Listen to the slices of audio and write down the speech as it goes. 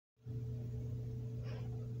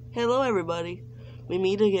Hello everybody, we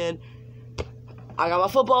meet again. I got my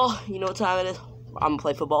football, you know what time it is. I'm gonna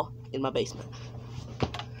play football in my basement.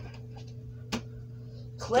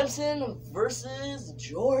 Clemson versus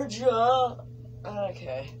Georgia.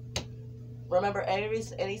 Okay. Remember,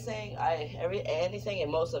 anything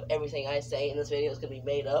and most of everything I say in this video is gonna be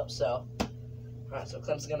made up. So, alright. So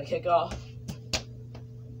Clemson's gonna kick off.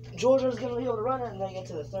 Georgia's gonna be able to run it, and they get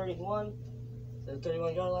to the 31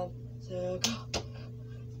 yard line. So go.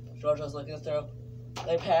 Georgia's looking to throw.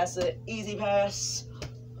 They pass it. Easy pass.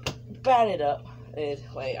 Bat it up. And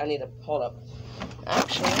wait, I need to hold up.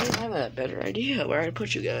 Actually, I have a better idea where I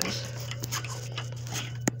put you guys.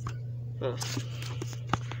 Huh.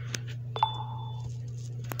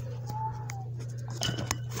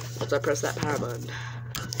 Once I press that power button.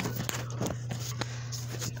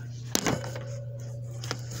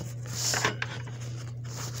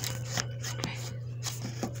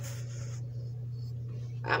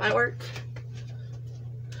 That might work.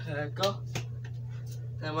 Go.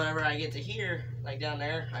 And whenever I get to here, like down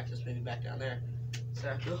there, I can just move it back down there.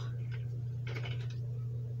 Circle.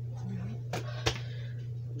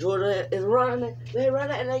 Georgia is running. They run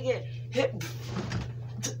it and they get hit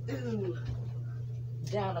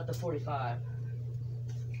down at the 45.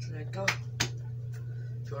 There go.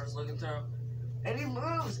 Georgia's looking through. And he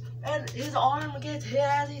moves. And his arm gets hit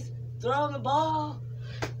as he's throwing the ball.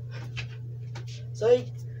 So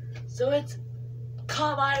it's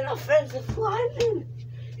caught by an offensive lineman.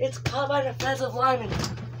 It's caught by an offensive lineman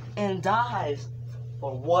and dives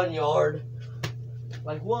for 1 yard.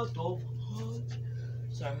 Like, what the fuck?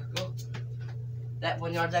 Sorry, go. That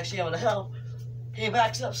 1 yard's actually able to help. He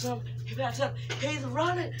backs up some. He backs up. He's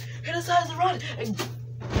running. He decides to run. And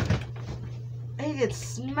he gets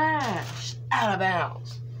smashed out of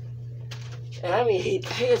bounds. And I mean, he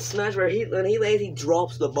gets smashed where when he lays, he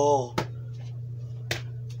drops the ball.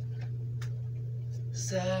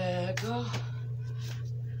 Go.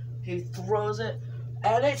 He throws it,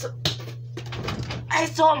 and it's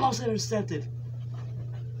almost intercepted,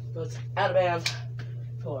 but it's out of bounds.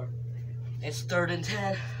 It's 3rd and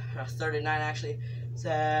 10, or 3rd and 9 actually.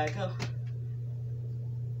 Go.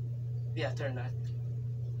 Yeah, 3rd and 9.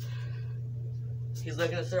 He's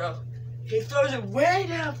looking to throw. He throws it way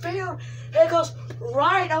downfield. It goes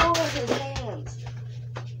right over his hands.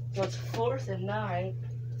 So it's 4th and 9,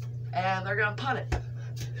 and they're gonna punt it.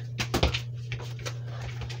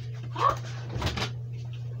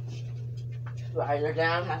 Right, they're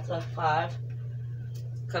down at the 5.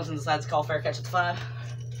 Clemson decides to call fair catch at the 5.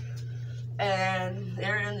 And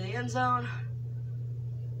they're in the end zone.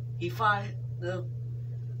 He finds the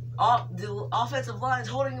offensive line's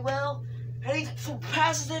holding well, and he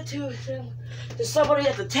passes it to somebody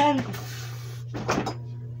at the 10.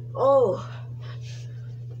 Oh.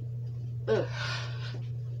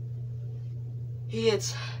 He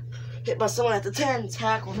gets hit by someone at the 10,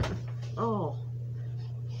 tackled. Oh.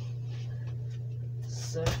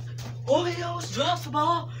 Oh, he almost drops the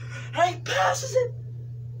ball, and he passes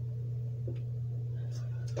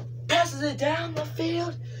it down the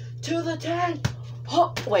field to the 10.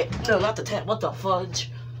 Oh, wait, no, not the 10. What the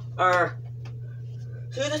fudge? To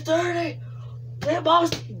the 30. That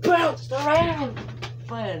ball's bounced around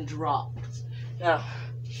and dropped. Now,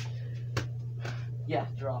 yeah,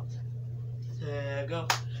 dropped. There you go.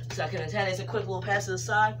 2nd and 10. It's a quick little pass to the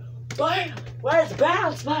side. Bam! Where it's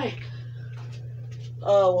bounced, Mike.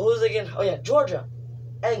 Oh, well, who's again? Oh yeah, Georgia.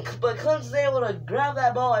 But Clemson's able to grab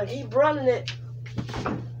that ball and keep running it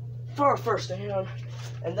for a 1st down,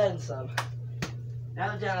 and then some. Now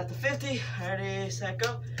they're down at the 50. Ready, set,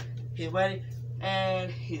 go. He's waiting, and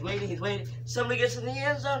he's waiting. Somebody gets in the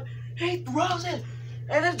end zone. He throws it,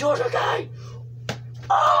 and then Georgia guy.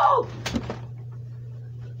 Oh!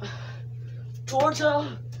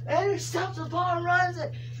 Georgia, and he stops the ball and runs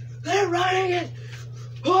it. They're running it.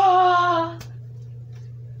 Oh!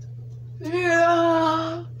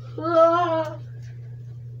 Yeah.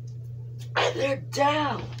 And they're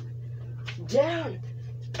down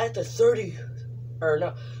at the 30, or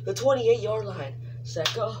no, the 28-yard line.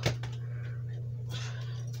 Set, go.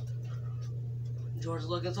 George's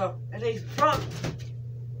looking through, and he's front,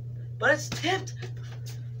 but it's tipped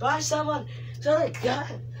by someone. So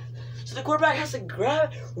the quarterback has to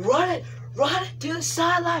grab it, run it to the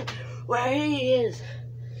sideline where he is.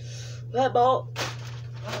 That ball.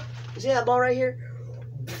 You see that ball right here?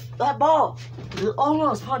 That ball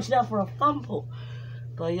almost punched out for a fumble,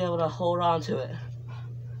 but you're able to hold on to it.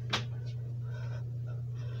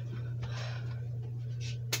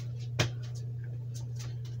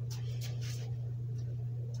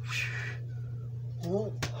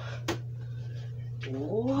 Whoa.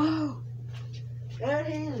 And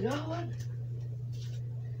he's no one.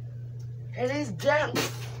 And he's down,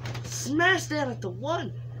 smashed down at the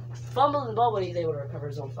one. Fumbled the ball, but he's able to recover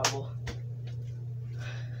his own fumble.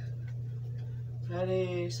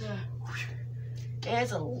 Ready, set. And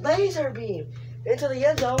it's a laser beam into the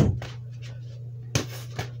end zone.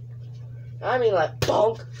 I mean, like,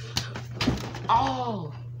 bonk.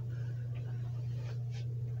 Oh.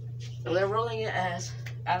 And they're rolling it as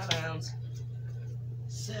out of bounds.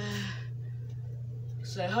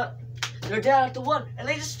 They're down at the one, and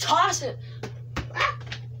they just toss it.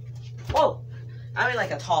 Whoa. I mean,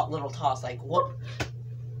 like a little toss, like, what?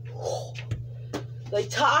 They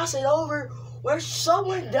toss it over where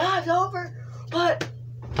someone dives over, but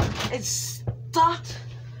it's stopped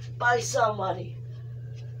by somebody.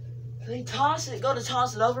 They go to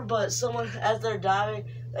toss it over, but someone, as they're diving,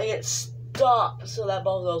 they get stopped, so that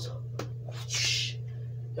ball goes.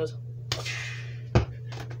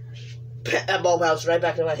 That ball bounced right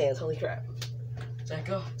back into my hands. Holy crap. Let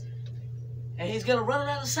go. And he's gonna run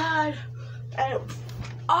around the side. And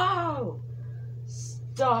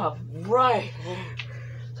stop right there.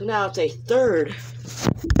 So now it's a third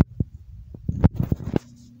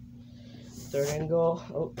and goal.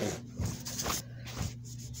 Oh.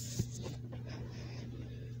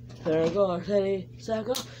 Third and goal. Ready, set,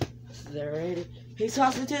 go. They're ready. He's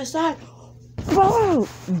tossing it to the side. Boom!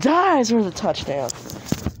 Dives for the touchdown.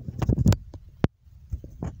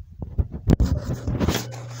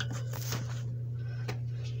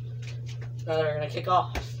 Now they're gonna kick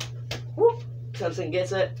off. Whoop! Clemson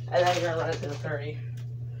gets it, and then they're gonna run it to the 30.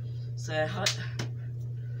 Set.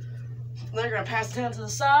 They're gonna pass it down to the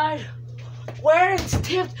side, where it's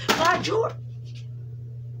tipped by Jordan.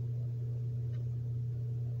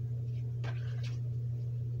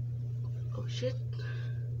 Oh shit!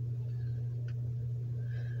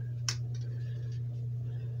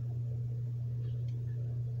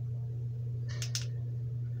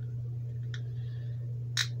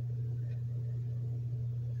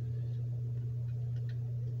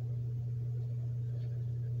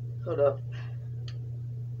 Hold up.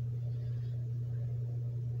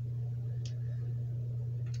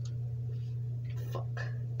 Fuck.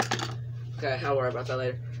 Okay, I'll worry about that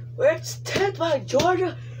later. Where it's tipped by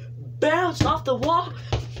Georgia, bounced off the wall,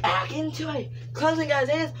 back into a Clemson guy's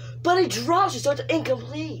hands, but he drops it, so it's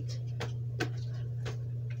incomplete.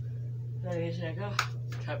 There you go.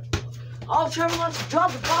 Trevor wants to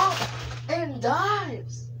drop the ball and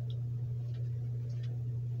dives.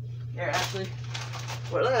 Here, actually.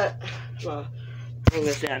 Well, bring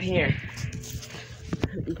this down here.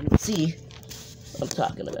 You can see what I'm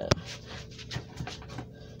talking about.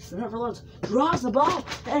 Trevor Lawrence drops the ball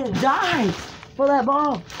and dives for that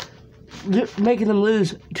ball, making them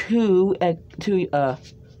lose 2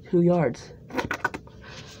 yards.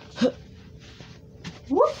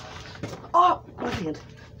 Whoop! Oh, my hand.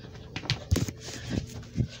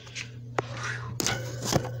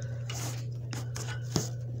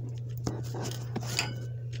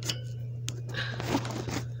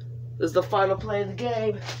 This is the final play of the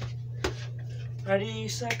game. Ready,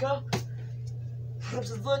 set, go.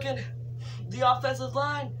 Clemson's looking. The offensive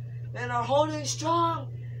line and are holding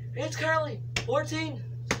strong. It's currently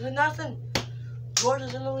 14-0.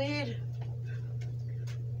 Georgia's in the lead.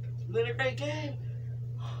 Been a great game.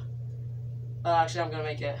 Actually, I'm gonna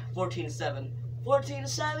make it 14-7.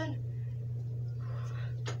 14-7.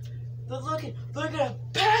 They're looking. They're gonna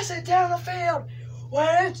pass it down the field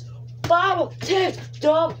where it's bobble, tip,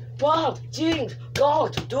 dump, bomb, jinx,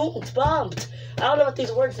 gold, doomed, bombed. I don't know what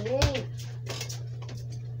these words mean.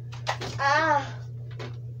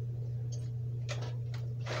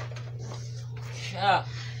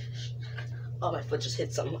 Oh, my foot just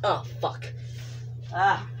hit something. Oh, fuck.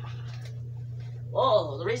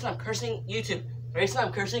 Oh, the reason I'm cursing YouTube, the reason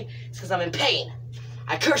I'm cursing is because I'm in pain.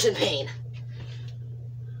 I curse in pain.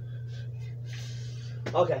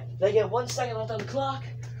 Okay, they get 1 second left on the clock.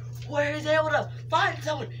 Where he's able to find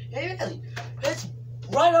someone. It's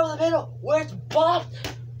right over the middle where it's bombed,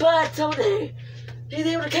 but someone, he's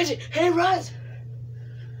able to catch it, and he runs.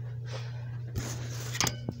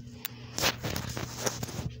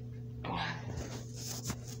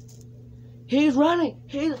 He's running,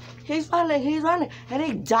 he's running, and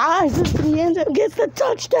he dives into the end zone and gets the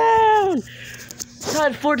touchdown.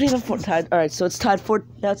 Tied 14-14. Alright, so it's tied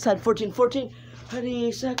 14-14.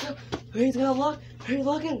 Ready, second. He's gonna look. He's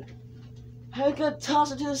looking. He's gonna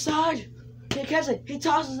toss it to the side. He catches it. He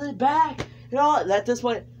tosses it back. You know what? At this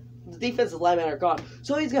point, the defensive linemen are gone.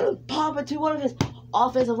 So he's gonna pop it to one of his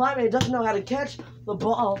offensive linemen who doesn't know how to catch the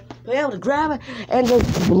ball, but able to grab it and go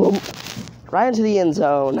right into the end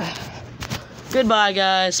zone. Goodbye,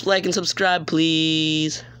 guys. Like and subscribe,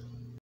 please.